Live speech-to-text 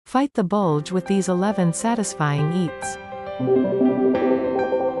Fight the bulge with these 11 satisfying eats.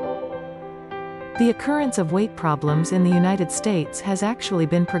 The occurrence of weight problems in the United States has actually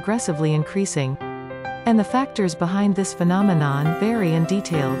been progressively increasing. And the factors behind this phenomenon vary and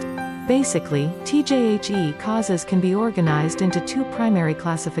detailed. Basically, TJHE causes can be organized into two primary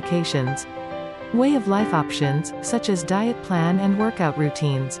classifications. Way of life options, such as diet plan and workout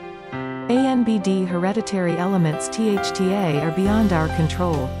routines. ANBD hereditary elements THTA are beyond our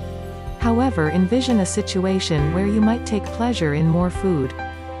control. However, envision a situation where you might take pleasure in more food,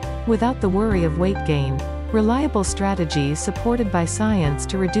 without the worry of weight gain. Reliable strategies supported by science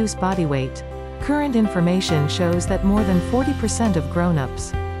to reduce body weight. Current information shows that more than 40% of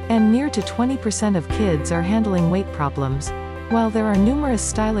grown-ups, and near to 20% of kids are handling weight problems. While there are numerous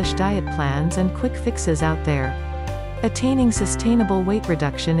stylish diet plans and quick fixes out there, attaining sustainable weight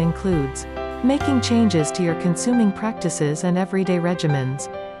reduction includes making changes to your consuming practices and everyday regimens.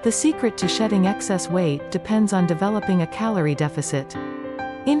 The secret to shedding excess weight depends on developing a calorie deficit,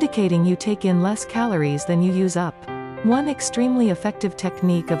 indicating you take in less calories than you use up. One extremely effective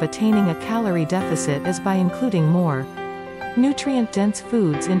technique of attaining a calorie deficit is by including more nutrient-dense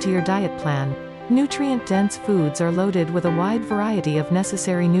foods into your diet plan. Nutrient-dense foods are loaded with a wide variety of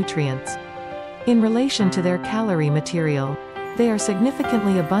necessary nutrients. In relation to their calorie material, they are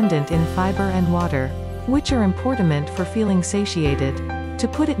significantly abundant in fiber and water, which are important for feeling satiated. To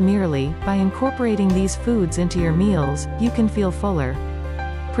put it merely, by incorporating these foods into your meals, you can feel fuller,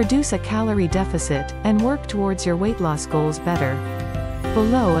 produce a calorie deficit, and work towards your weight loss goals better.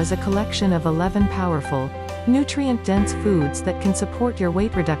 Below is a collection of 11 powerful, nutrient-dense foods that can support your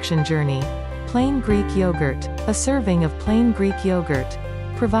weight reduction journey. Plain Greek yogurt. A serving of plain Greek yogurt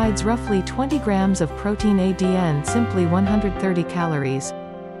provides roughly 20 grams of protein ADN, simply 130 calories.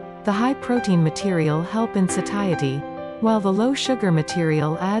 The high protein material helps in satiety, while the low sugar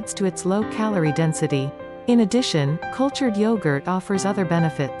material adds to its low calorie density. In addition, cultured yogurt offers other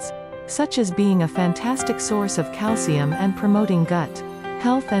benefits, such as being a fantastic source of calcium and promoting gut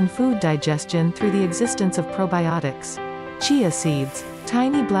health and food digestion through the existence of probiotics. Chia seeds.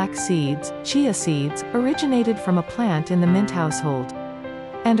 Tiny black seeds. Chia seeds originated from a plant in the mint household,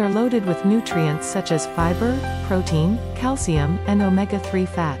 and are loaded with nutrients such as fiber, protein, calcium, and omega-3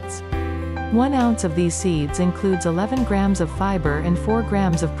 fats. 1 ounce of these seeds includes 11 grams of fiber and 4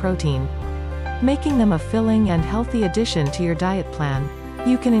 grams of protein, making them a filling and healthy addition to your diet plan.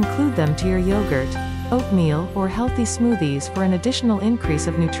 You can include them to your yogurt, oatmeal, or healthy smoothies for an additional increase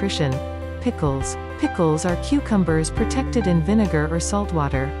of nutrition. Pickles. Pickles are cucumbers protected in vinegar or salt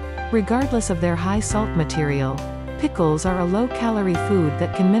water. Regardless of their high salt material, pickles are a low-calorie food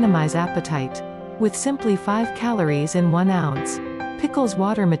that can minimize appetite. With simply 5 calories in 1 ounce, pickles'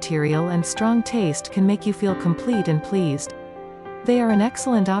 water material and strong taste can make you feel complete and pleased. They are an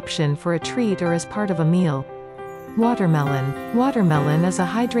excellent option for a treat or as part of a meal. Watermelon. Watermelon is a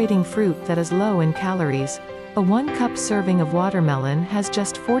hydrating fruit that is low in calories. A 1-cup serving of watermelon has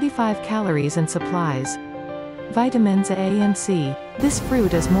just 45 calories and supplies vitamins A and C. This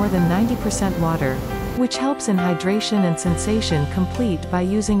fruit is more than 90% water, which helps in hydration and sensation complete by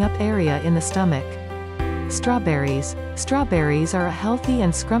using up area in the stomach. Strawberries. Strawberries are a healthy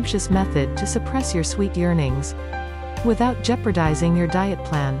and scrumptious method to suppress your sweet yearnings, without jeopardizing your diet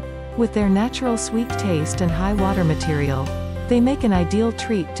plan. With their natural sweet taste and high water material, they make an ideal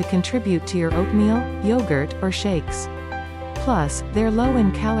treat to contribute to your oatmeal, yogurt, or shakes. Plus, they're low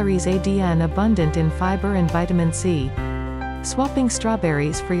in calories, ADN abundant in fiber and vitamin C. Swapping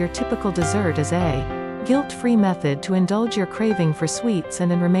strawberries for your typical dessert is a guilt-free method to indulge your craving for sweets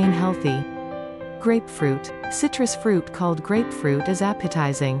and remain healthy. Grapefruit. Citrus fruit called grapefruit is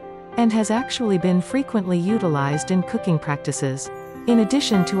appetizing, and has actually been frequently utilized in cooking practices. In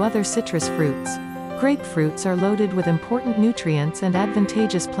addition to other citrus fruits, grapefruits are loaded with important nutrients and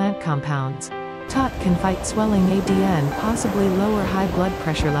advantageous plant compounds. Tot can fight swelling, ADN possibly lower high blood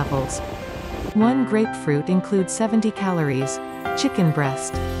pressure levels. 1 grapefruit includes 70 calories. Chicken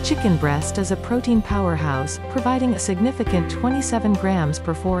breast. Chicken breast is a protein powerhouse, providing a significant 27 grams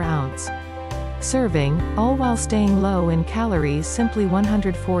per 4 ounce serving, all while staying low in calories, simply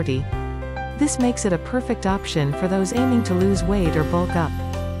 140. This makes it a perfect option for those aiming to lose weight or bulk up.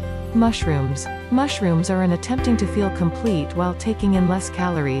 Mushrooms. Mushrooms are an attempting to feel complete while taking in less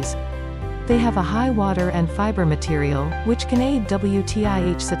calories. They have a high water and fiber material, which can aid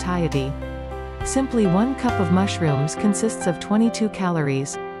WTIH satiety. Simply 1 cup of mushrooms consists of 22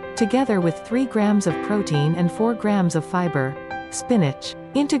 calories, together with 3 grams of protein and 4 grams of fiber. Spinach.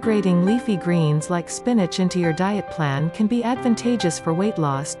 Integrating leafy greens like spinach into your diet plan can be advantageous for weight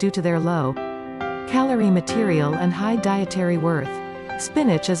loss due to their low calorie material and high dietary worth.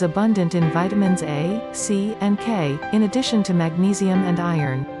 Spinach is abundant in vitamins A, C, and K, in addition to magnesium and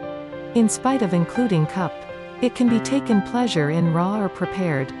iron. In spite of including cup, it can be taken pleasure in raw or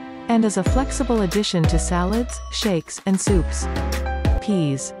prepared, and is a flexible addition to salads, shakes, and soups.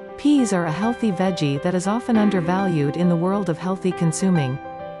 Peas. Peas are a healthy veggie that is often undervalued in the world of healthy consuming.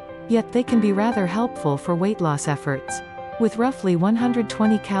 Yet they can be rather helpful for weight loss efforts. With roughly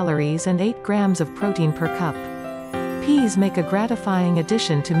 120 calories and 8 grams of protein per cup. Peas make a gratifying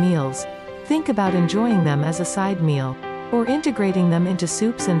addition to meals. Think about enjoying them as a side meal, or integrating them into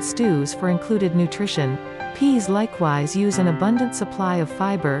soups and stews for included nutrition. Peas likewise use an abundant supply of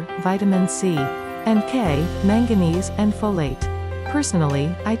fiber, vitamin C and K, manganese, and folate.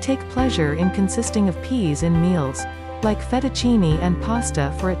 Personally, I take pleasure in consisting of peas in meals, like fettuccine and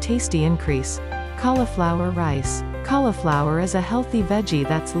pasta for a tasty increase. Cauliflower rice. Cauliflower is a healthy veggie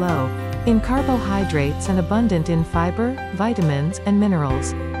that's low in carbohydrates and abundant in fiber, vitamins, and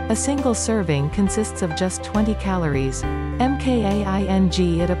minerals. A single serving consists of just 20 calories.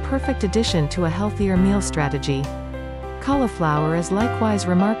 MKAING it a perfect addition to a healthier meal strategy. Cauliflower is likewise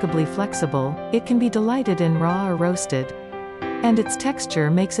remarkably flexible, it can be delighted in raw or roasted. And its texture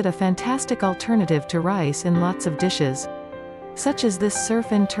makes it a fantastic alternative to rice in lots of dishes. Such as this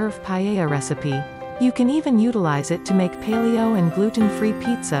surf and turf paella recipe. You can even utilize it to make paleo and gluten-free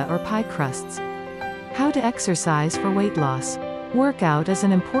pizza or pie crusts. How to exercise for weight loss. Workout is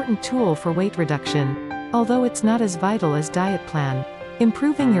an important tool for weight reduction, although it's not as vital as diet plan.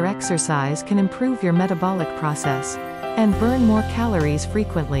 Improving your exercise can improve your metabolic process and burn more calories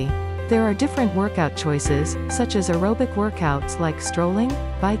frequently. There are different workout choices, such as aerobic workouts like strolling,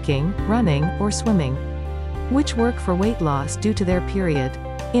 biking, running, or swimming, which work for weight loss due to their period.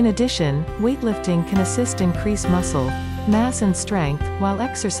 In addition, weightlifting can assist increase muscle mass and strength, while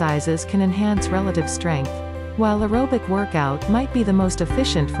exercises can enhance relative strength. While aerobic workout might be the most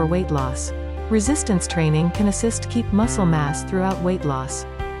efficient for weight loss, resistance training can assist keep muscle mass throughout weight loss.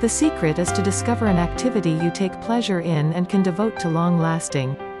 The secret is to discover an activity you take pleasure in and can devote to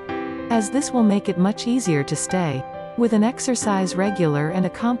long-lasting, as this will make it much easier to stay with an exercise regular and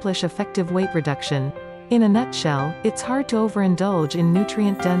accomplish effective weight reduction. In a nutshell, it's hard to overindulge in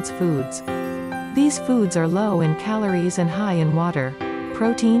nutrient-dense foods. These foods are low in calories and high in water,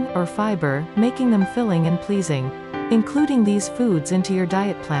 protein, or fiber, making them filling and pleasing. Including these foods into your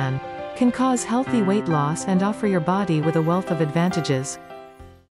diet plan can cause healthy weight loss and offer your body with a wealth of advantages.